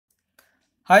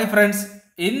Hi friends,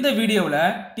 இந்த வீடியோவில்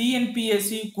TNPSC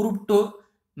Group 2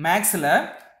 Maxல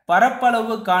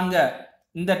பரப்பளவு காண்க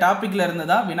இந்த டாபிக்ல இருந்து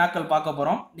தான் வினாக்கள் பார்க்க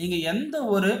போறோம். நீங்க எந்த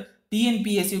ஒரு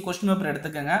TNPSC क्वेश्चन பேப்பர்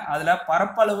எடுத்துக்கங்க. அதுல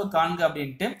பரப்பளவு காண்க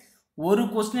அப்படினு ஒரு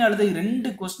क्वेश्चन அல்லது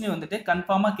ரெண்டு क्वेश्चन வந்துட்டு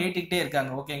கன்ஃபார்மா கேட்டிட்டே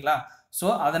இருக்காங்க. ஓகேங்களா? சோ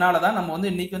அதனால தான் நம்ம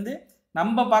இன்னைக்கு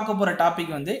நம்ம பார்க்க போற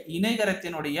டாபிக்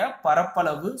இணைகரத்தினுடைய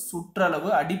பரப்பளவு,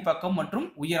 சுற்றளவு, அடிப்பக்கம் மற்றும்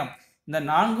உயரம். இந்த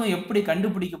நான்கும் எப்படி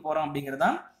கண்டுபிடிக்க போறோம் அப்படிங்கறத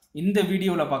இந்த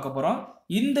வீடியோல பார்க்க போறோம்.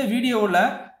 இந்த வீடியோல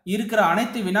இருக்கிற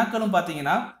அனைத்து வினாக்களும்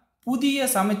பாத்தீங்கன்னா புதிய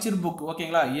சமச்சீர் புக்,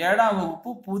 ஓகேங்களா? 7ஆம் வகுப்பு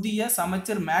புதிய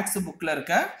சமச்சீர் மேக்ஸ் புக்ல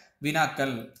இருக்க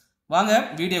வினாக்கள். வாங்க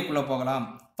வீடியோக்குள்ள போகலாம்.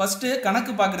 ஃபர்ஸ்ட்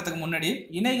கணக்கு பார்க்கிறதுக்கு முன்னாடி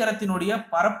இணைகரத்தினுடைய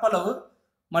பரப்பளவு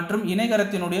மற்றும்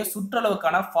இணைகரத்தினுடைய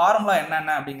சுற்றளவுக்கான ஃபார்முலா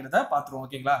என்னென்ன அப்படிங்கறத பாத்துருவோம்.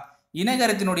 ஓகேங்களா?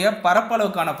 இணைகரத்தினுடைய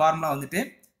பரப்பளவுக்கான ஃபார்முலா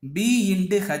b ×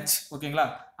 h, ஓகேங்களா?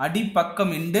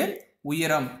 அடிப்பக்கம் ×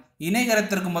 உயரம்.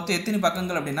 இணைகரத்திற்கு மொத்தம் எத்தனை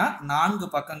பக்கங்கள் அப்படின்னா 4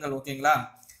 பக்கங்கள். ஓகேங்களா?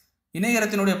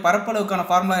 இணைகரத்தினுடைய பரப்பளவுக்கான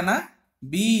ஃபார்முலா என்ன?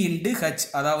 b × h,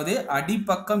 அதாவது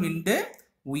அடிப்பக்கம் ×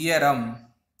 உயரம்.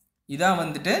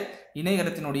 இதான்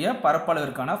இணைகரத்தினுடைய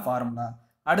பரப்பளவிற்கான ஃபார்முலா.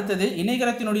 அடுத்தது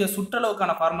இணைகரத்தினுடைய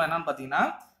சுற்றளவுக்கான ஃபார்முலா என்னன்னு பாத்தீங்கன்னா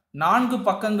 4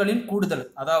 பக்கங்களின் கூடுதல்,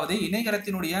 அதாவது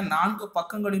இணைகரத்தினுடைய 4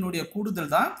 பக்கங்களினுடைய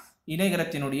கூடுதல் தான்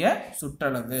இணைகரத்தினுடைய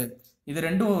சுற்றளவு. இது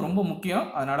ரெண்டும் ரொம்ப முக்கியம்,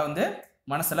 அதனால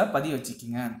மனசுல பதிய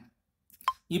வச்சுக்கீங்க.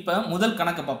 இப்ப முதல்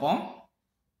கணக்கு பார்ப்போம்.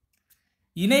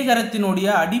 இணைகரத்தினுடைய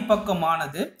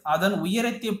அடிப்பக்கமானது அதன்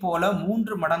உயரத்தை போல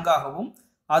 3 மடங்காகவும்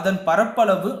அதன்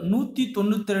பரப்பளவு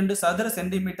 192 சதுர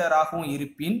சென்டிமீட்டர் ஆகவும்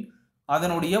இருப்பின்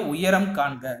அதனுடைய உயரம்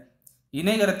காண்க.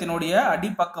 இணைகரத்தினுடைய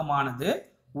அடிப்பக்கமானது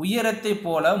உயரத்தை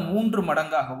போல 3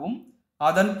 மடங்காகவும்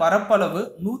அதன் பரப்பளவு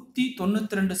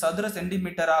 192 சதுர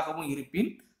சென்டிமீட்டர் ஆகவும்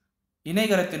இருப்பின்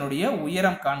இணைகரத்தினுடைய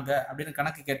உயரம் காண்க அப்படின்னு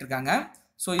கணக்கு கேட்டிருக்காங்க.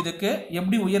 ஸோ இதுக்கு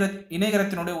எப்படி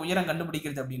இணைகரத்தினுடைய உயரம்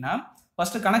கண்டுபிடிக்கிறது அப்படின்னா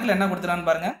ஃபர்ஸ்ட் கணக்கில் என்ன கொடுத்துறான்னு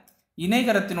பாருங்க.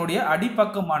 இணைகரத்தினுடைய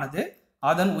அடிப்பக்கமானது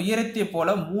அதன் உயரத்தை போல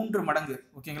 3 மடங்கு.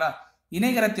 ஓகேங்களா?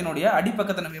 இணைகரத்தினுடைய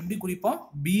அடிப்பக்கத்தை நம்ம எப்படி குறிப்போம்?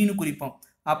 பின்னு குறிப்போம்.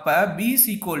 அப்ப பி =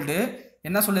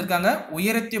 என்ன சொல்லியிருக்காங்க?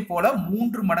 உயரத்தை போல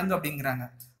 3 மடங்கு அப்படிங்கிறாங்க.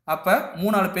 அப்ப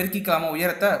 3ஆல பெருக்கிக்கலாமா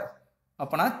உயரத்தை?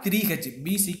 அப்பனா 3h. b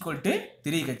 =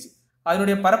 3h.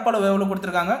 அதனுடைய பரப்பளவு எவ்வளவு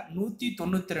கொடுத்திருக்காங்க?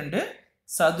 192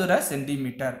 சதுர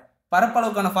சென்டிமீட்டர்.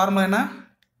 பரப்பளவுக்கான ஃபார்முலா என்ன?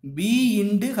 b ×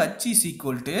 h =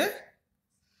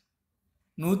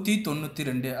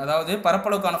 192. அதாவது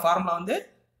பரப்பளவுக்கான ஃபார்முலா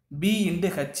b ×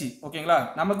 h. ஓகேங்களா?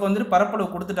 நமக்கு பரப்பளவு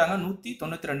கொடுத்துட்டாங்க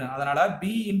 192. அதனால b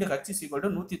 × h =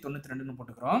 192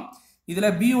 போட்டுக்கிறோம். இதுல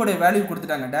b உடைய வேல்யூ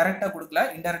கொடுத்துட்டாங்க, டைரக்டா கொடுக்கல,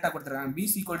 இன்டைரக்டா கொடுத்துருக்காங்க. b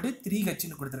 = 3h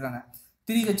ன்னு கொடுத்துருக்காங்க.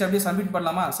 3h அப்படியே சப்மிட்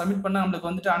பண்ணலாமா? சப்மிட் பண்ணா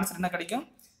நமக்கு ஆன்சர் என்ன கிடைக்கும்?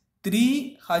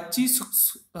 3h²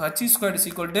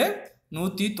 =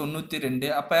 192.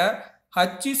 அப்ப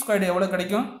h² எவ்வளவு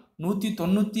கிடைக்கும்?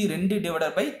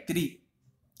 192/3.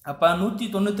 அப்ப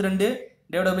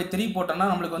 192/3 போட்டோம்னா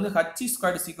நம்மளுக்கு h² =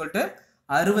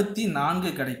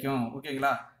 64 கிடைக்கும்.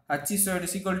 ஓகேங்களா? h² =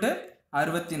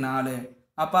 64.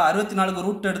 அப்ப 64க்கு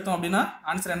ரூட் எடுத்தோம் அப்படின்னா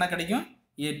ஆன்சர் என்ன கிடைக்கும்?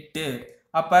 8.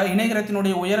 அப்ப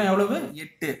இணைகரத்தினுடைய உயரம் எவ்வளவு?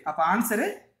 8. அப்ப ஆன்சர்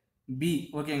B.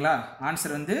 ஓகேங்களா?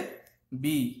 Answer B.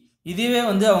 இதுவே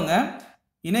அவங்க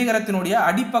இணைகரத்தினுடைய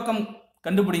அடிப்பக்கம்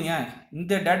கண்டுபிடிங்க,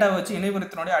 இந்த டேட்டாவை வச்சு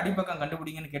இணைகரத்தினுடைய அடிப்பக்கம்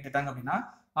கண்டுபிடிங்கன்னு கேட்டுட்டாங்க அப்படின்னா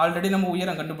ஆல்ரெடி நம்ம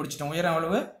உயரம் கண்டுபிடிச்சிட்டோம். உயரம்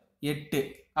எவ்வளவு? 8.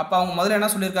 அப்ப அவங்க முதல்ல என்ன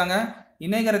சொல்லியிருக்காங்க?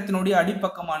 இணைகரத்தினுடைய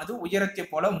அடிப்பக்கமானது உயரத்தை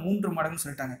போல 3 மடங்கு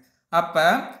சொல்லிட்டாங்க. அப்ப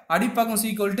அடிப்பக்கம் =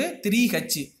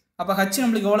 3h. அப்ப h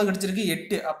நம்மளுக்கு எவ்வளவு கிடைச்சிருக்கு?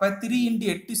 8. அப்ப 3 ×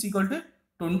 8 =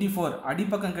 24.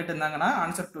 அடிப்பக்கம் கேட்டிருந்தாங்கன்னா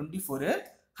ஆன்சர் 24,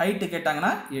 ஹைட்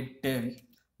கேட்டாங்கன்னா 8.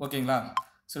 ஓகேங்களா?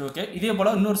 சரி, ஓகே. இதே போல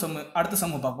இன்னொரு சம்மு, அடுத்த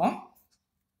சம்மு பார்ப்போம்.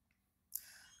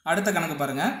 அடுத்த கணக்கு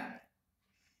பாருங்க.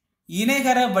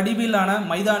 இணைகர வடிவிலான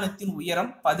மைதானத்தின்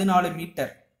உயரம் 14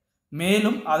 மீட்டர்,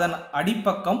 மேலும் அதன்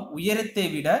அடிப்பக்கம் உயரத்தை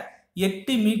விட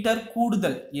 8 மீட்டர்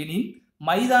கூடுதல் எனின்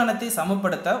மைதானத்தை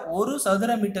சமப்படுத்த 1 சதுர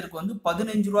மீட்டருக்கு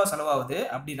 15 ரூபா செலவாகுது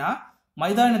அப்படின்னா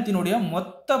மைதானத்தினுடைய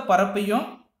மொத்த பரப்பையும்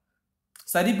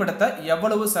சரிப்படுத்த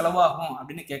எவ்வளவு செலவாகும்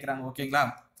அப்படின்னு கேட்குறாங்க. ஓகேங்களா?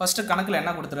 ஃபர்ஸ்ட் கணக்குல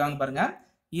என்ன கொடுத்துருக்காங்க பாருங்க.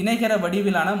 இணைகர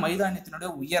வடிவிலான மைதானத்தினுடைய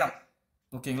உயரம்,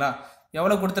 ஓகேங்களா,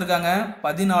 எவ்வளவு கொடுத்துருக்காங்க?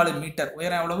 14 மீட்டர்.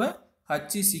 உயரம் எவ்வளவு? h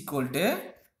 =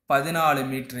 14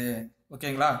 metre.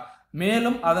 ஓகேங்களா?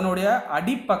 மேலும் அதனுடைய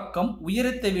அடிப்பக்கம்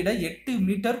உயரத்தை விட 8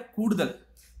 மீட்டர் கூடுதல்.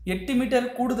 8 மீட்டர்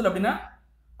கூடுதல் அப்படின்னா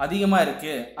அதிகமா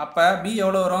இருக்கு. அப்ப b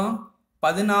எவ்வளவு வரும்?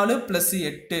 14 +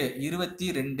 8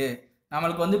 22.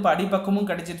 நம்மளுக்கு இப்ப அடிப்பக்கமும்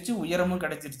கிடைச்சிருச்சு, உயரமும்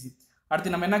கிடைச்சிருச்சு.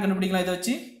 அடுத்து நம்ம என்ன கண்டுபிடிக்கலாம்? இதை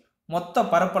வச்சு மொத்த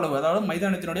பரப்பளவு, அதாவது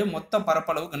மைதானத்தினுடைய மொத்த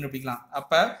பரப்பளவு கண்டுபிடிக்கலாம்.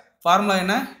 அப்ப ஃபார்முலா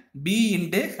என்ன? b ×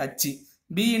 h.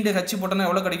 b × h போட்டோம்னா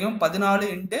எவ்வளவு கிடைக்கும்? 14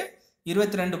 ×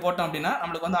 22 போட்டோம் அப்படின்னா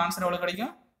நம்மளுக்கு ஆன்சர் எவ்வளவு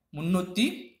கிடைக்கும்?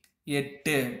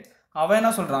 308. அவன்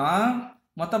என்ன சொல்றான்?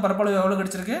 மொத்த பரப்பளவு எவ்வளவு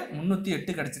கிடைச்சிருக்கு?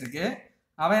 308 கிடைச்சிருக்கு.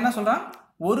 அவன் என்ன சொல்றான்?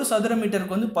 ஒரு சதுர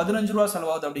மீட்டருக்கு வந்து 15 ரூபா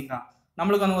செலவாகுது அப்படிங்கிறான்.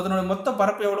 நம்மளுக்கு அதனோட மொத்த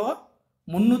பரப்பு எவ்வளவு?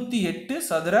 308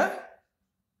 சதுர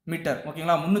மீட்டர்.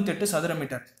 ஓகேங்களா? 308 சதுர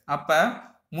மீட்டர். அப்ப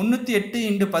 308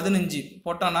 × 15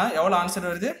 போட்டோம்னா எவ்வளவு ஆன்சர்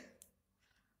வருது?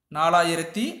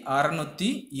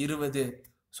 4620.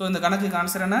 ஸோ இந்த கணக்குக்கு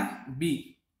ஆன்சர் என்ன? பி,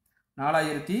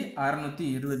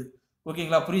 4620.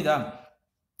 ஓகேங்களா? புரியுதா?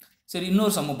 சரி,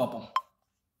 இன்னொரு சம்மு பார்ப்போம்.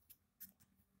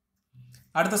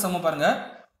 அடுத்த சம்மு பாருங்க.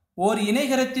 ஓர்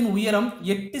இணைகரத்தின் உயரம்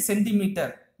 8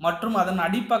 சென்டிமீட்டர் மற்றும் அதன்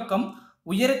அடிப்பக்கம்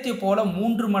உயரத்தை போல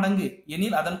 3 மடங்கு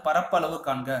எனில் அதன் பரப்பளவு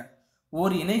காண்க.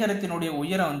 ஓர் இணைகரத்தினுடைய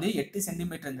உயரம் வந்து 8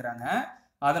 சென்டிமீட்டருங்கிறாங்க.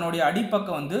 அதனுடைய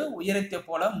அடிப்பக்கம் வந்து உயரத்தை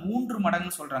போல 3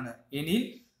 மடங்கு சொல்றாங்க. எனில்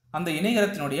அந்த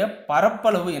இணைகரத்தினுடைய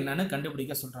பரப்பளவு என்னன்னு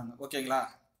கண்டுபிடிக்க சொல்றாங்க. ஓகேங்களா?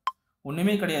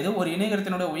 ஒண்ணுமே கிடையாது. ஒரு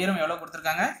இணைகரத்தினுடைய உயரம் எவ்வளவு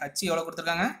கொடுத்திருக்காங்க? ஹச் எவ்வளவு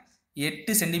கொடுத்திருக்காங்க?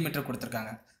 8 சென்டிமீட்டர்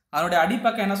கொடுத்திருக்காங்க. அதனுடைய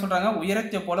அடிப்பக்கம் என்ன சொல்றாங்க?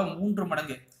 உயரத்தை போல 3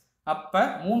 மடங்கு. அப்ப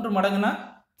 3 மடங்குனா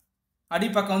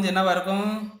அடிப்பக்கம் வந்து என்னவா இருக்கும்?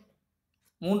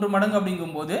 3 மடங்கு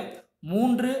அப்படிங்கும்போது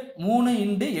 3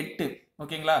 × 8.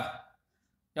 ஓகேங்களா?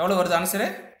 எவ்வளவு வருது ஆன்சரு?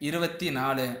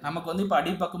 24. நமக்கு வந்து இப்ப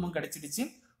அடிப்பக்கமும் கிடைச்சிடுச்சு,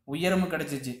 உயரமும்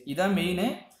கிடைச்சிச்சு. இதான் மெயின்.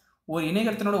 ஒரு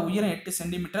இணைகரத்தினோட உயரம் 8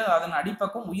 சென்டிமீட்டர், அதன்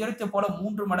அடிப்பக்கம் உயரத்தை போல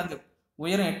 3 மடங்கு.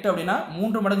 உயரம் 8 அப்படின்னா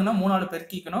 3 மடங்குனா 3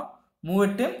 பெருக்கிக்கணும். 3 ×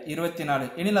 8 24.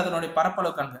 எனில் அதனுடைய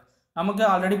பரப்பளவு காண்க. நமக்கு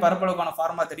ஆல்ரெடி பரப்பளவுக்கான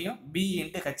ஃபார்முலா தெரியும். பி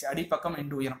 × ஹச், அடிப்பக்கம் ×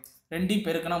 உயரம். 2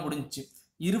 பெருக்கினா முடிஞ்சிச்சு.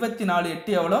 24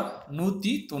 8 எவ்வளோ?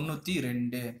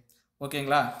 192.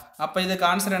 ஓகேங்களா? அப்ப இதுக்கு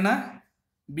ஆன்சர் என்ன?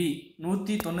 பி,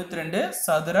 192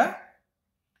 சதுர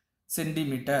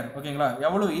சென்டிமீட்டர். ஓகேங்களா?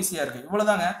 எவ்வளவு ஈஸியா இருக்கு.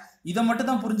 இவ்வளவுதாங்க. இதை மட்டும்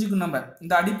தான் புரிஞ்சுக்கணும். நம்ம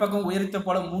இந்த அடிப்பக்கம் உயரத்தை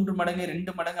போல 3 மடங்கு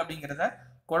 2 மடங்கு அப்படிங்கிறத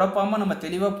குழப்பாம நம்ம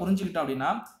தெளிவா புரிஞ்சுக்கிட்டோம் அப்படின்னா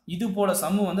இது போல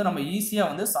சம்மு வந்து நம்ம ஈஸியா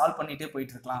வந்து சால்வ் பண்ணிட்டே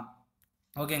போயிட்டு இருக்கலாம்.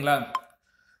 ஓகேங்களா?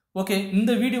 ஓகே,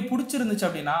 இந்த வீடியோ பிடிச்சிருந்துச்சு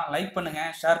அப்படின்னா லைக் பண்ணுங்க,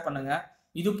 ஷேர் பண்ணுங்க.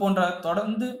 இது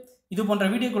போன்ற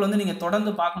வீடியோக்கள் வந்து நீங்க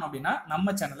தொடர்ந்து பார்க்கணும் அப்படின்னா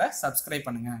நம்ம சேனலை சப்ஸ்கிரைப்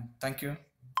பண்ணுங்க. தேங்க்யூ.